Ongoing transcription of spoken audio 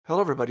Hello,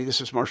 everybody. This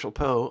is Marshall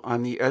Poe.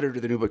 I'm the editor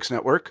of the New Books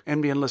Network.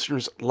 NBN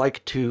listeners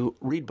like to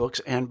read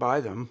books and buy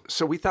them.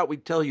 So we thought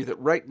we'd tell you that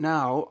right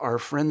now, our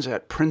friends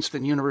at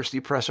Princeton University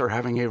Press are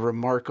having a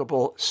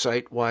remarkable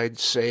site-wide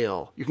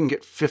sale. You can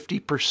get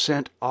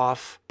 50%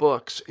 off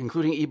books,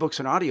 including ebooks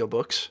and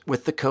audiobooks,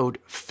 with the code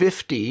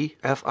 50,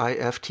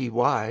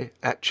 F-I-F-T-Y,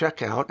 at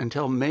checkout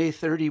until May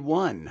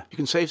 31. You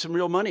can save some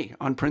real money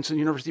on Princeton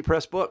University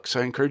Press books.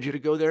 I encourage you to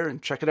go there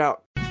and check it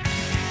out.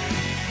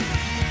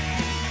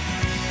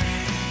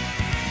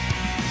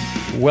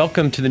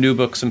 Welcome to the New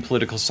Books in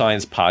Political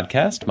Science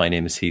podcast. My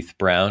name is Heath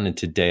Brown, and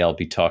today I'll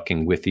be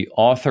talking with the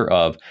author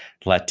of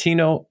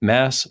Latino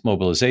Mass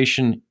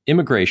Mobilization,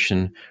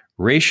 Immigration,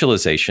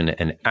 Racialization,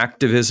 and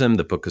Activism.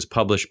 The book is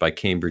published by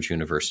Cambridge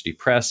University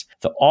Press.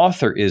 The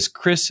author is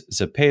Chris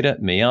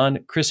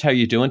Zepeda-Millán. Chris, how are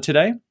you doing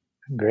today?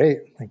 Great.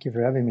 Thank you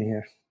for having me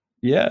here.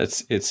 Yeah,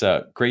 it's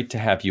great to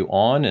have you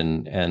on.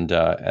 And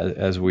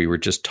as we were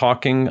just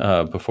talking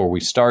before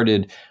we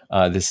started,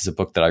 this is a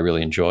book that I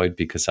really enjoyed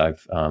because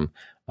I've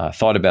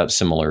thought about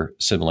similar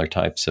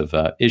types of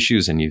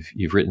issues, and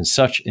you've written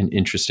such an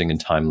interesting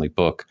and timely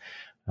book.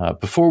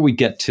 Before we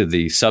get to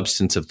the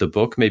substance of the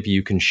book, maybe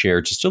you can share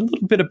just a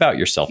little bit about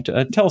yourself.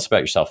 Tell us about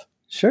yourself.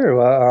 Sure.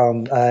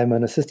 Well, I'm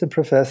an assistant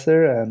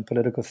professor and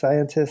political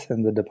scientist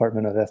in the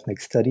Department of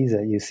Ethnic Studies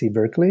at UC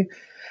Berkeley.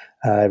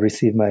 I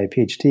received my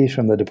PhD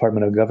from the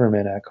Department of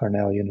Government at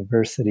Cornell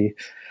University.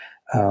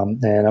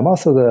 And I'm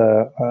also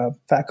the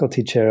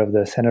faculty chair of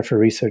the Center for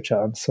Research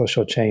on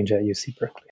Social Change at UC Berkeley.